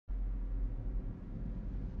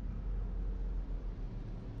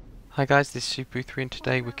Hi guys, this is Super3 and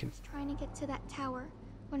today we Moira can... was trying to get to that tower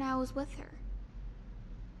when I was with her.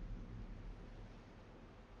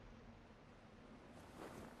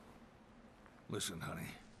 Listen, honey.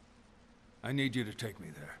 I need you to take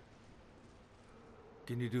me there.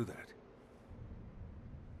 Can you do that?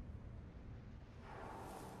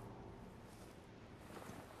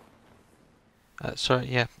 This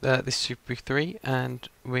is Super3 and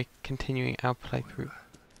we're continuing our playthrough.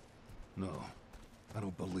 No, I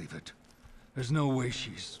don't believe it. There's no way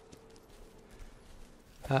she's...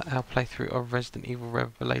 Our playthrough of Resident Evil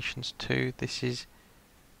Revelations 2. This is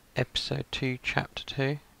Episode 2, Chapter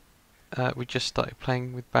 2. We just started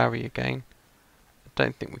playing with Barry again. I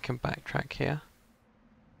don't think we can backtrack here.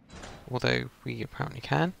 Although we apparently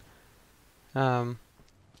can. I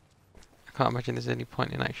can't imagine there's any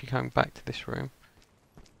point in actually coming back to this room.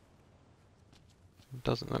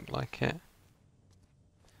 Doesn't look like it.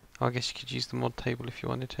 Oh, I guess you could use the mod table if you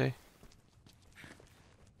wanted to.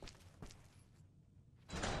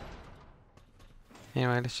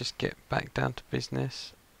 Anyway, let's just get back down to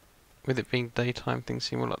business. With it being daytime, things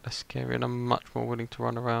seem a lot less scary and I'm much more willing to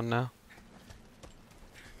run around now.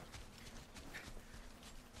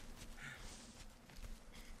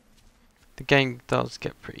 The game does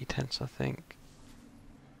get pretty tense, I think.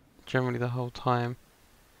 Generally the whole time,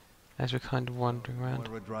 as we're kind of wandering around.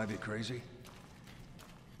 Moira drive you crazy?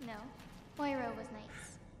 No, Moira was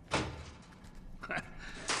nice.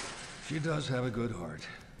 She does have a good heart.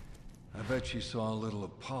 I bet she saw a little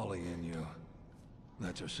of Polly in you.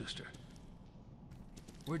 That's her sister.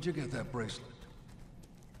 Where'd you get that bracelet?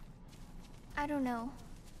 I don't know.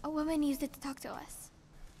 A woman used it to talk to us.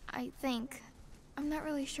 I think. I'm not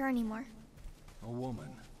really sure anymore. A woman?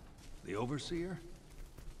 The Overseer?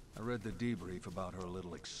 I read the debrief about her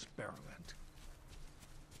little experiment.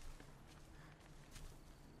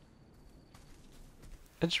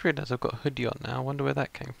 I just realised I've got a hoodie on now, I wonder where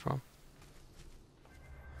that came from.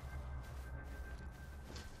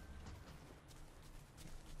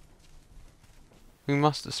 We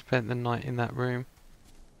must have spent the night in that room.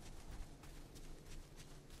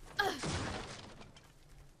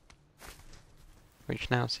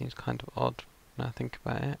 Which now seems kind of odd when I think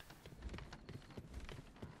about it.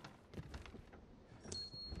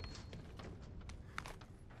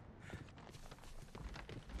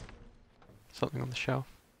 Something on the shelf.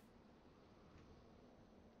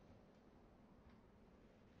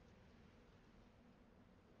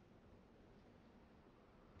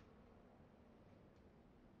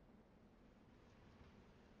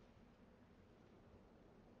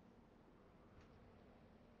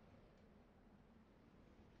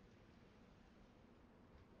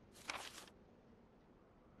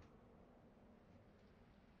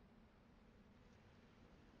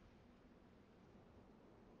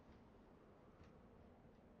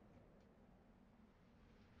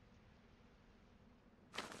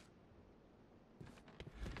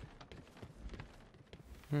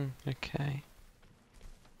 Okay.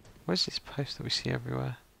 Where's this poster we see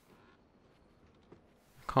everywhere?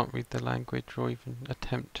 I can't read the language or even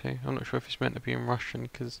attempt to. I'm not sure if it's meant to be in Russian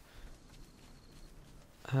because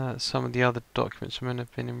some of the other documents are meant to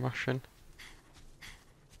have been in Russian.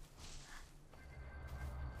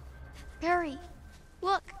 Barry,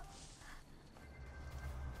 look!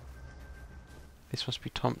 This must be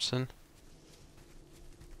Thompson.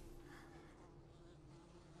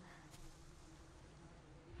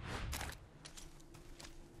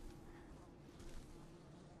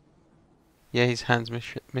 Yeah, his hand's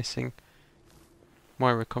missing.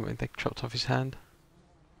 Moira commented they chopped off his hand.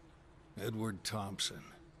 Edward Thompson.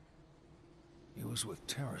 He was with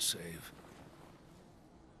TerraSave.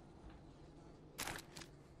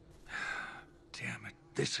 Damn it.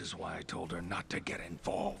 This is why I told her not to get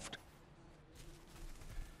involved.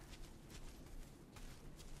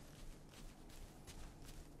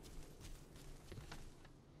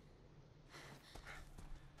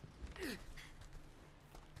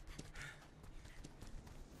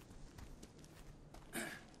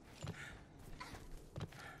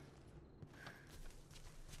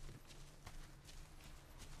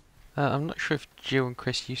 I'm not sure if Jill and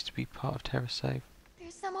Chris used to be part of TerraSave.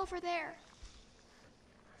 There's some over there.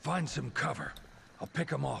 Find some cover. I'll pick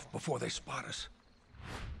them off before they spot us.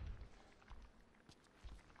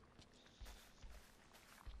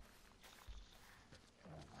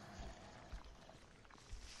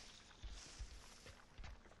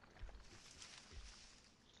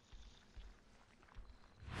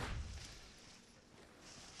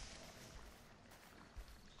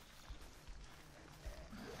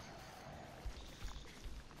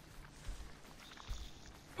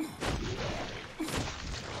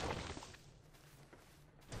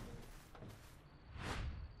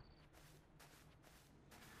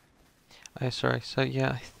 Oh, sorry. So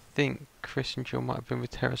yeah, I think Chris and Jill might have been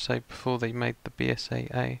with TerraSave before they made the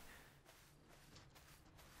BSAA.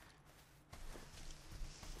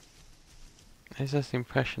 That's the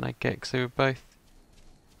impression I get, because they were both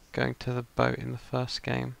going to the boat in the first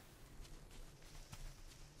game.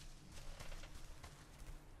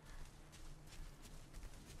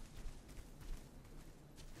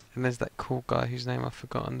 And there's that cool guy whose name I've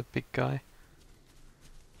forgotten, the big guy.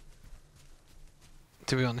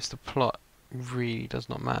 To be honest, the plot really does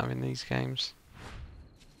not matter in these games.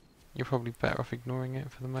 You're probably better off ignoring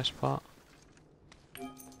it for the most part.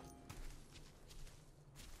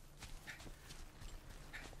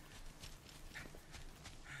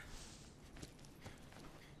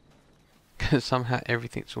 Because somehow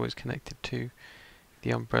everything's always connected to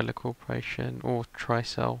the Umbrella Corporation, or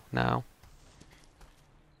Tricell now.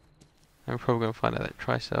 And we're probably going to find out that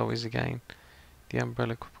Tricell is again the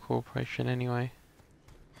Umbrella Corporation anyway.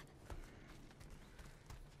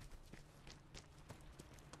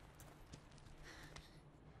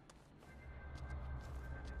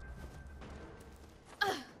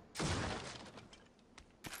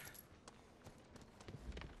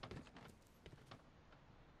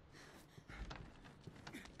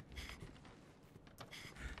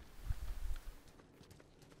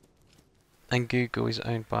 And Google is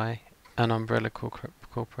owned by an Umbrella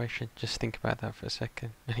Corporation. Just think about that for a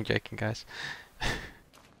second. I'm joking, guys. I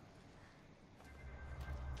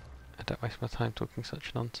don't waste my time talking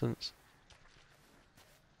such nonsense.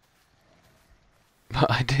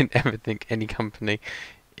 But I didn't ever think any company,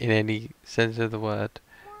 in any sense of the word,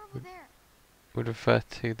 More over there. would refer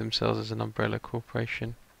to themselves as an Umbrella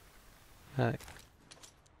Corporation.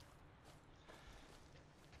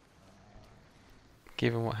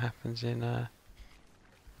 Given what happens in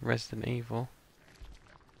Resident Evil.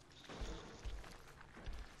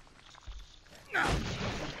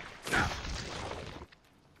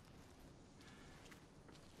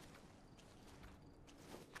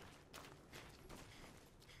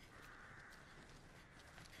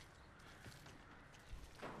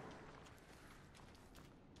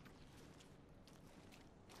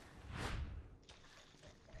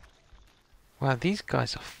 Wow, these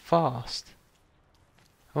guys are fast.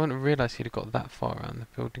 I wouldn't have realised he'd have got that far around the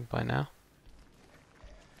building by now.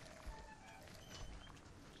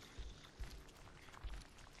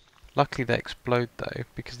 Luckily they explode though,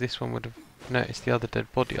 because this one would have noticed the other dead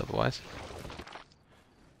body otherwise.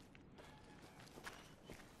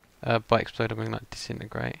 By explode I mean like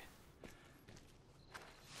disintegrate.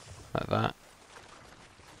 Like that.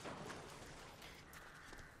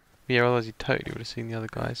 But yeah, otherwise he totally would have seen the other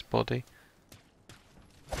guy's body.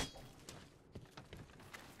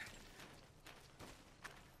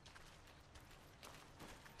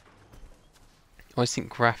 I always think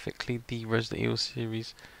graphically the Resident Evil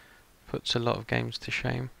series puts a lot of games to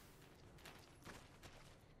shame.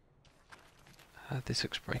 This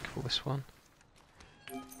looks breakable, this one.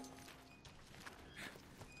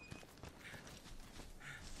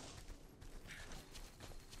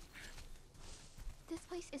 This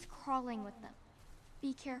place is crawling with them.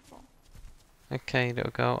 Be careful. Okay,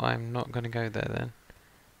 little girl, I'm not going to go there then.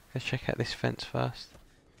 Let's check out this fence first.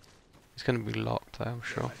 It's going to be locked though, I'm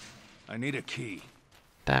sure. I need a key.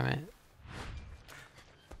 Damn it.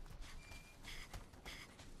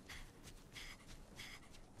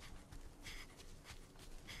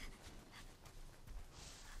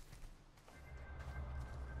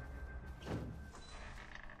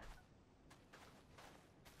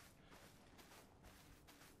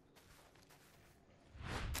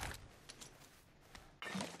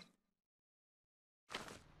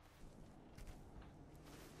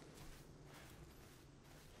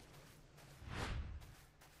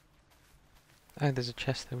 Oh, there's a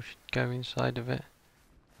chest there, we should go inside of it.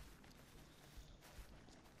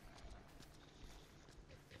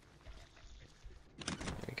 There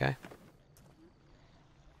we go.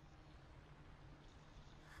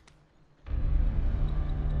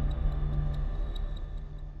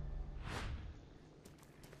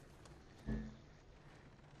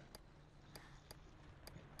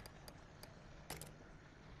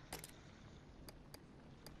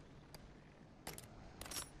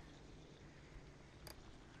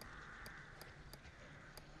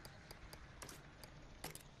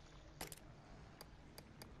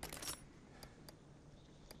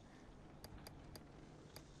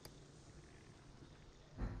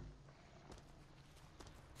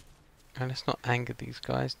 And let's not anger these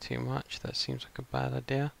guys too much, that seems like a bad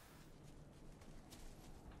idea.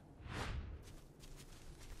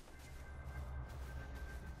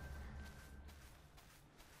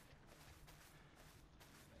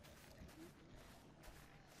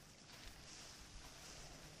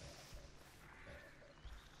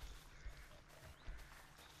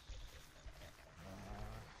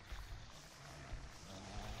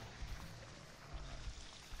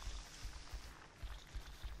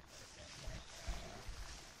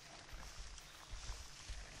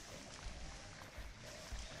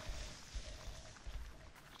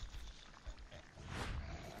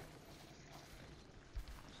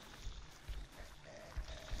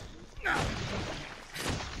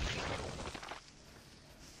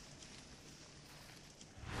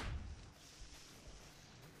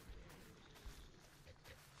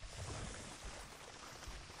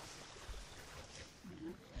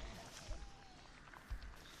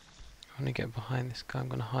 I'm gonna get behind this guy. I'm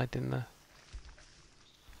gonna hide in the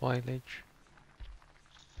foliage.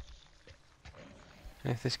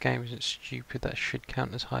 And if this game isn't stupid, that should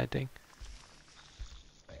count as hiding.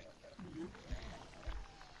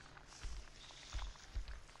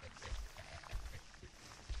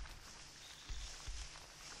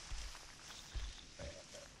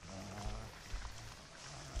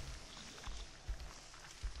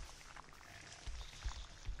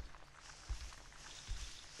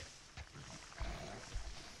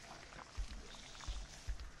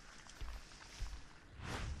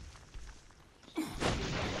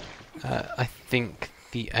 I think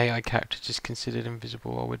the AI character is considered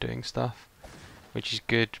invisible while we're doing stuff, which is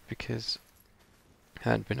good because it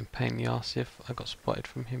hadn't been a pain in the arse if I got spotted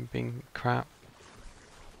from him being crap.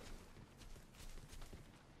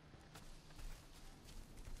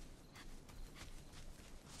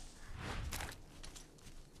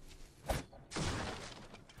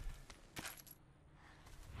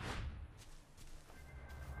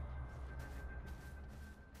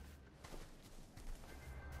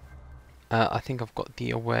 I think I've got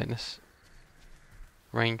the awareness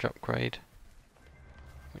range upgrade,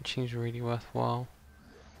 which seems really worthwhile.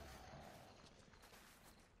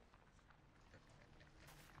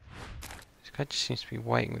 This guy just seems to be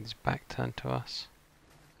waiting with his back turned to us.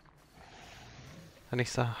 At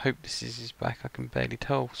least I hope this is his back. I can barely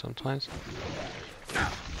tell sometimes.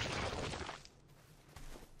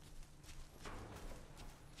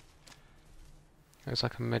 Looks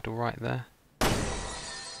like a medal right there.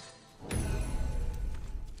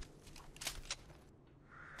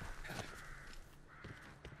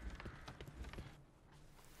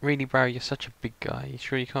 Really, Barry, you're such a big guy. You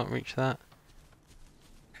sure you can't reach that?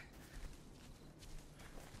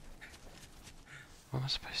 Where am I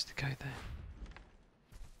supposed to go there?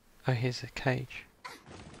 Oh, here's a cage.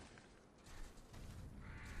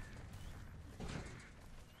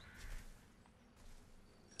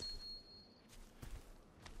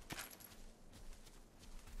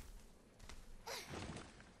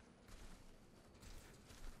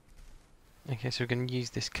 Okay, so we're going to use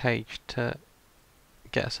this cage to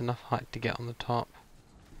get us enough height to get on the top.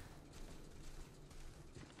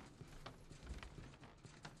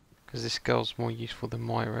 Because this girl's more useful than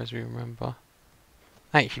Moira, as we remember.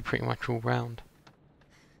 Actually, pretty much all round.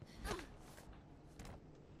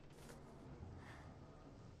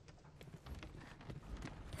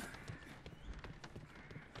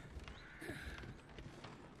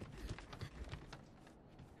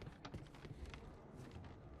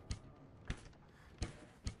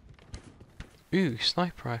 Ooh,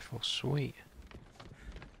 sniper rifle, sweet.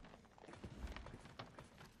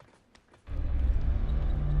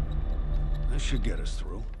 This should get us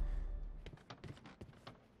through.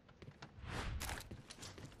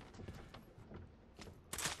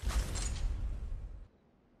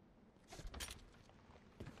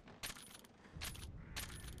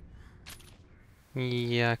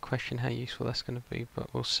 Yeah, question how useful that's going to be,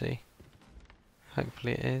 but we'll see.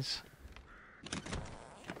 Hopefully it is.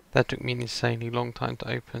 That took me an insanely long time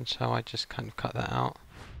to open, so I just kind of cut that out.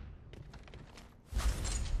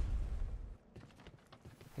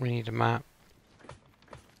 We need a map.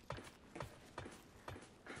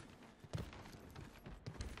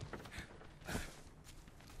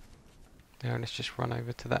 Now let's just run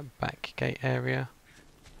over to that back gate area.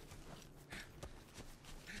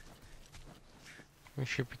 We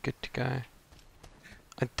should be good to go.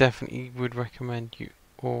 I definitely would recommend you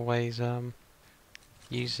always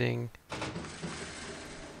using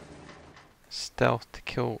stealth to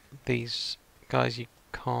kill these guys you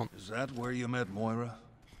can't. Is that where you met Moira?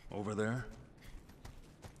 Over there?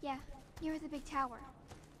 Yeah, near the big tower.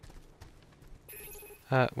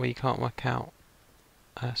 Where you can't work out.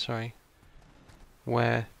 Sorry.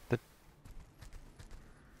 Where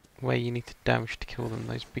you need to damage to kill them.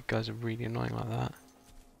 Those big guys are really annoying like that.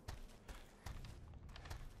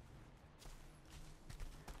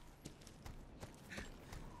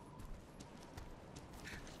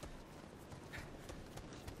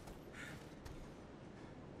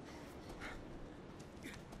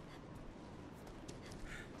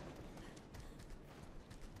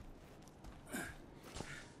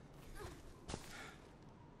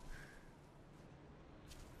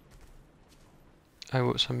 Oh,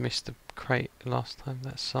 whoops, I missed the crate last time,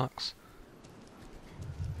 that sucks.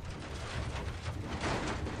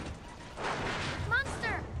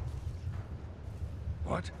 Monster!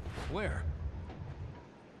 What? Where?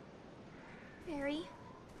 Barry,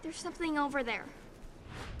 there's something over there.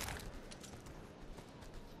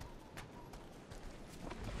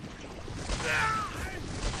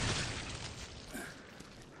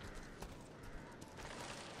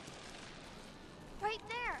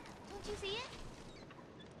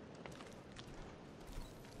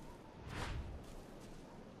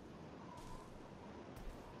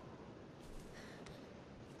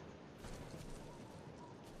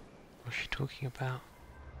 What's she talking about?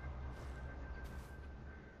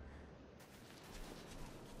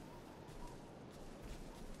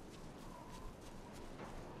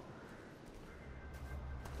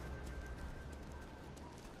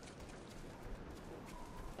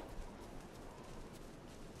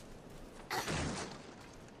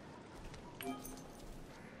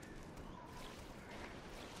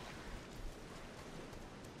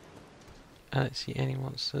 I don't see any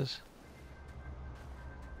monsters.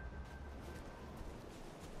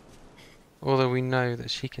 Although we know that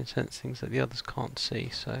she can sense things that the others can't see,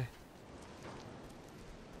 so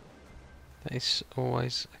that is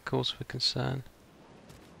always a cause for concern.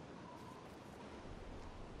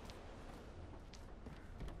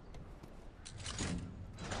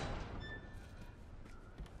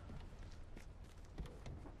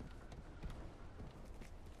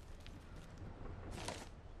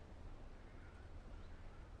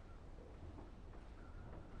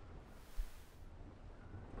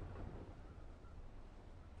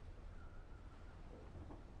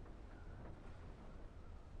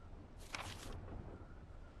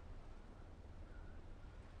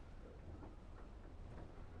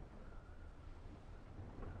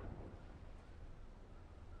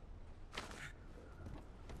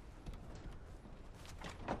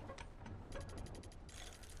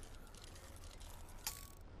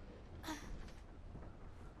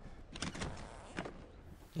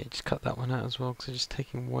 Yeah, just cut that one out as well because it's just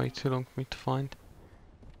taking way too long for me to find.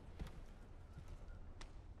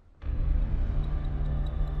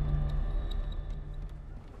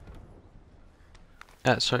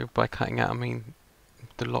 Sorry, by cutting out I mean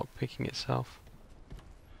the lock picking itself.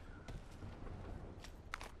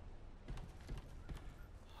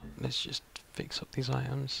 Let's just fix up these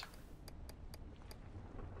items.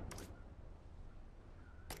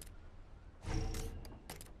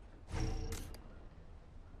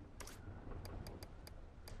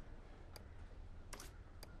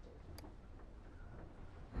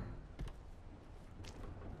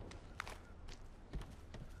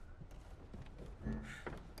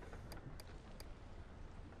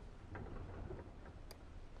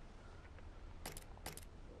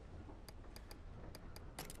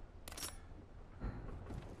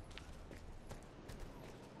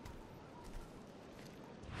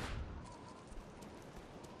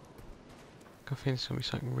 I think there's going to be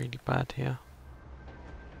something really bad here.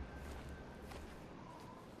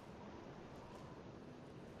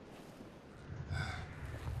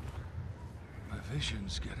 My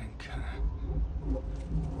vision's getting kinda...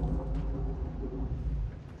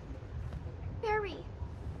 Barry,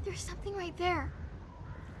 there's something right there.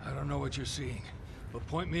 I don't know what you're seeing, but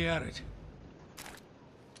point me at it.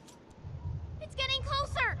 It's getting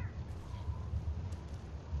closer.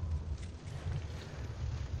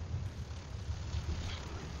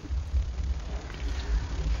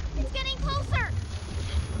 It's getting closer.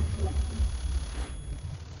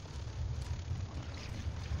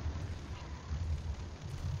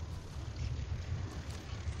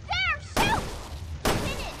 There, shoot!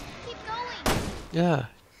 Hit it. Keep going. Yeah,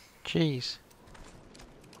 jeez.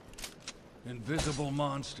 Invisible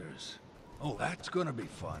monsters. Oh, that's gonna be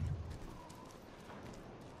fun.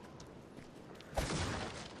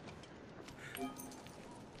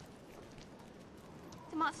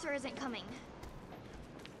 The monster isn't coming.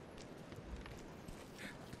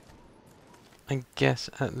 I guess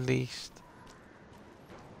at least...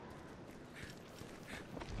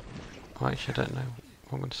 Well, actually I don't know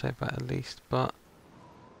what I'm going to say about at least, but...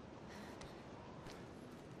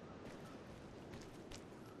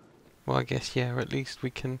 Well, I guess, yeah, at least we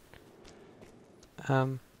can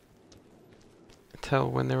tell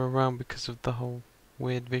when they're around because of the whole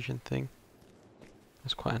weird vision thing.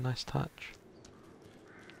 That's quite a nice touch.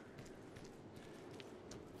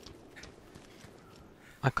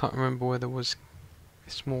 I can't remember where there was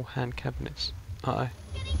small hand cabinets. Uh-oh.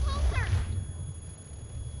 Getting closer.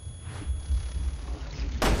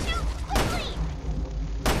 Shoot quickly.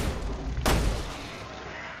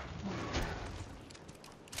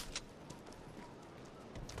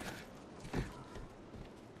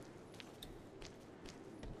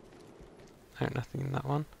 No, nothing in that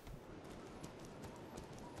one.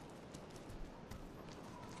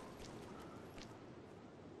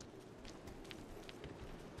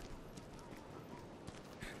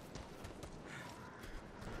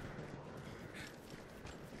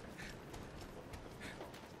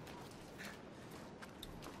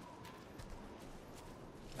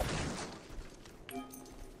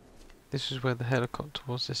 This is where the helicopter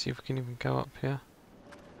was. Let's see if we can even go up here.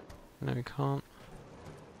 No, we can't.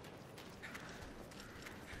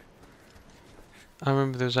 I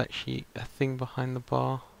remember there was actually a thing behind the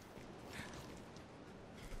bar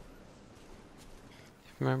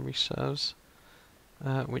if memory serves,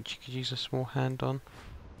 which you could use a small hand on.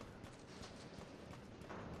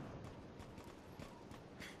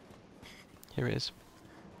 Here it is.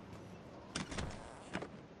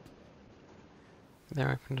 There,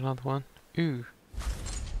 opened another one. Ooh,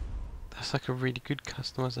 that's like a really good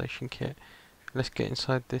customization kit. Let's get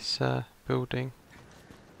inside this building.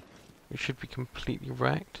 It should be completely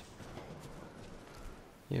wrecked.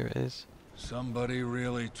 Here it is. Somebody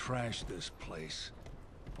really trashed this place.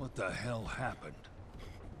 What the hell happened?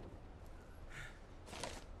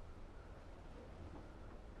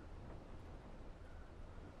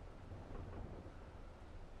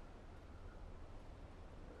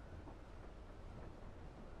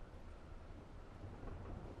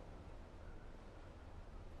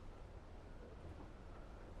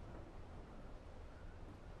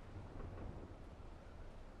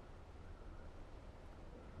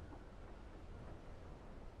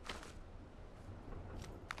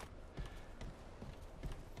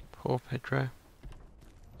 Poor Pedro.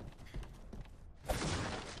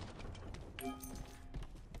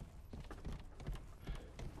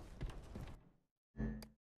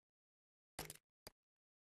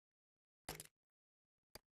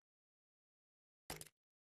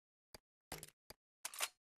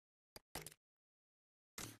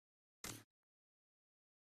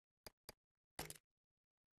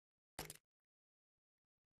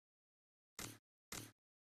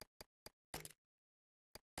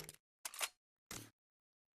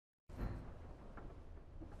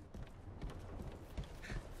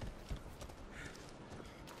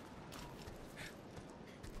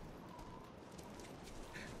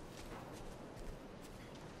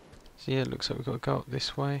 So yeah, it looks like we've got to go up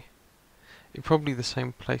this way. It's probably the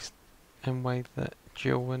same place and way that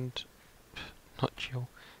Jill and... not Jill,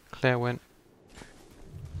 Claire went.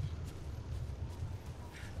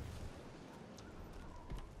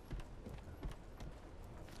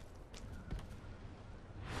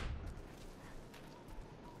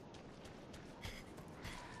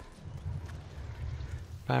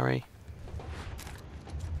 Barry.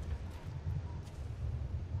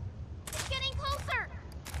 It's getting closer!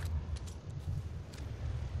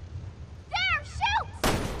 There! Shoot!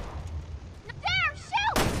 There!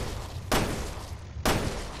 Shoot!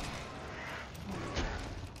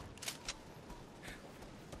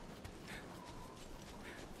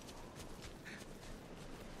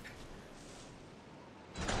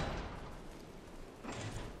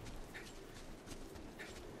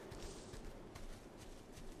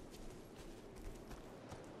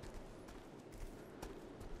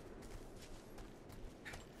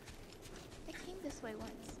 I came this way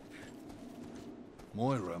once.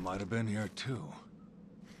 Moira might have been here too.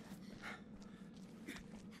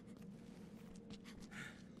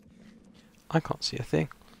 I can't see a thing.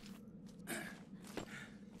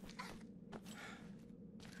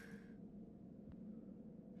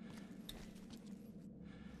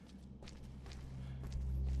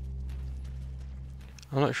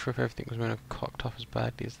 I'm not sure if everything was going to have cocked off as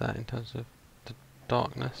badly as that in terms of the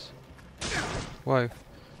darkness. Whoa.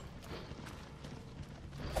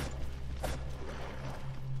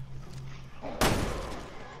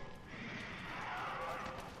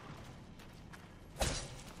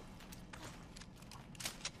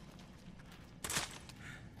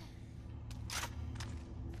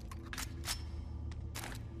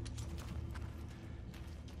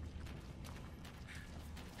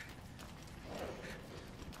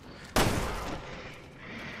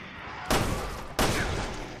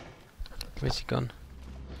 Where's he gone?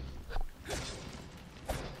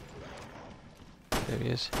 There he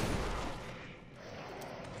is.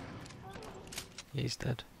 He's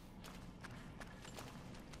dead.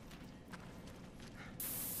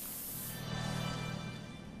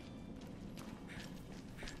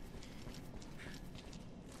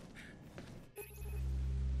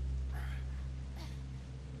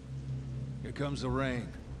 Here comes the rain.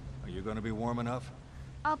 Are you gonna be warm enough?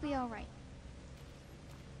 I'll be alright.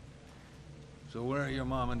 So where are your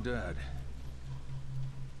mom and dad?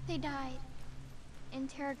 They died. In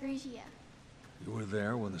Terra Grigia. You were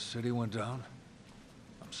there when the city went down?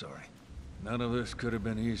 I'm sorry. None of this could have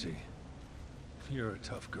been easy. You're a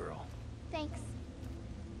tough girl. Thanks.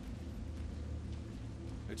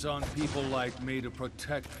 It's on people like me to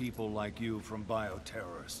protect people like you from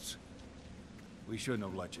bioterrorists. We shouldn't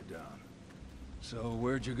have let you down. So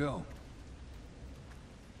where'd you go?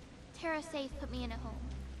 Terra Safe put me in a home.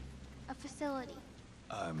 A facility.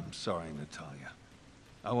 I'm sorry, Natalia.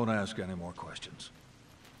 I won't ask any more questions.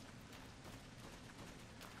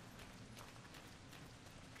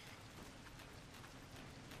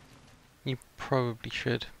 You probably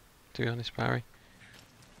should, to be honest, Barry.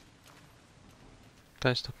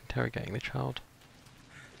 Don't stop interrogating the child.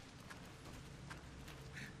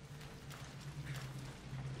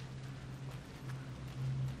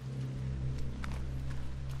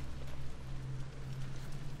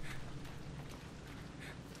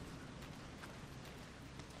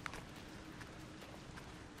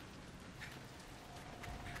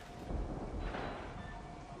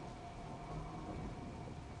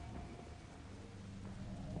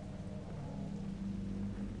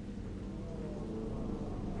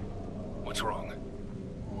 What's wrong?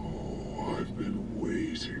 Oh, I've been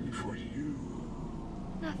waiting for you.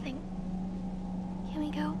 Nothing. Can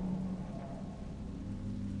we go?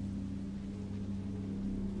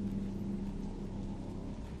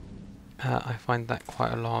 I find that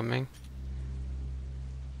quite alarming.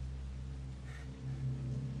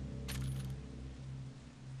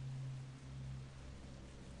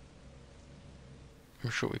 I'm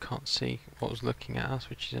sure we can't see what was looking at us,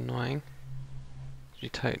 which is annoying. We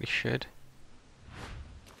totally should.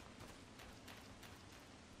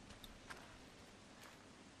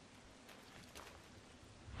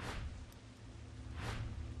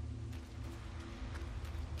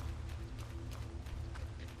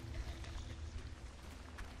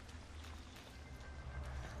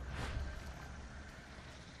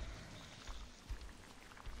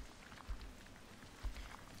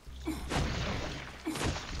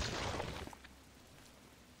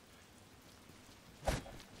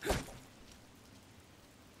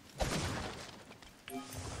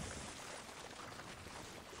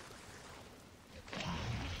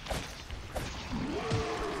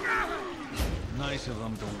 Nice of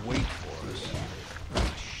them to wait for us.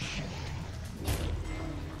 Ah, shit.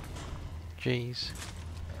 Jeez.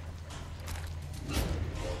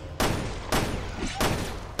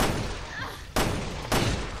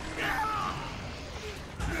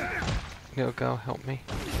 Little girl, help me.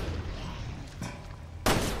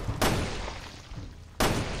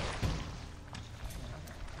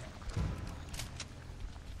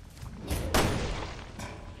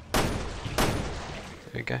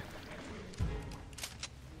 There we go.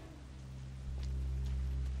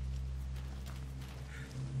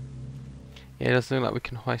 Yeah, it doesn't look like we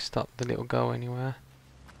can hoist up the little girl anywhere.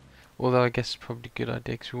 Although I guess it's probably a good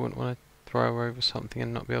idea because we wouldn't want to throw her over something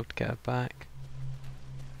and not be able to get her back.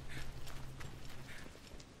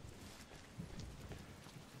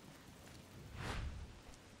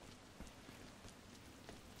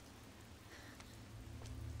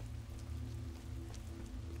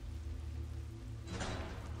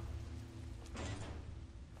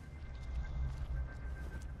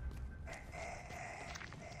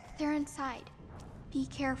 They're inside. Be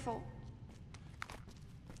careful.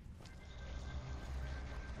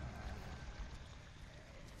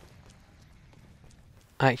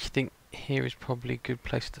 I actually think here is probably a good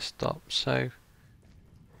place to stop, so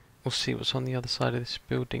we'll see what's on the other side of this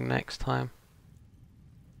building next time.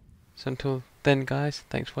 So until then guys,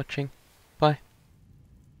 thanks for watching. Bye.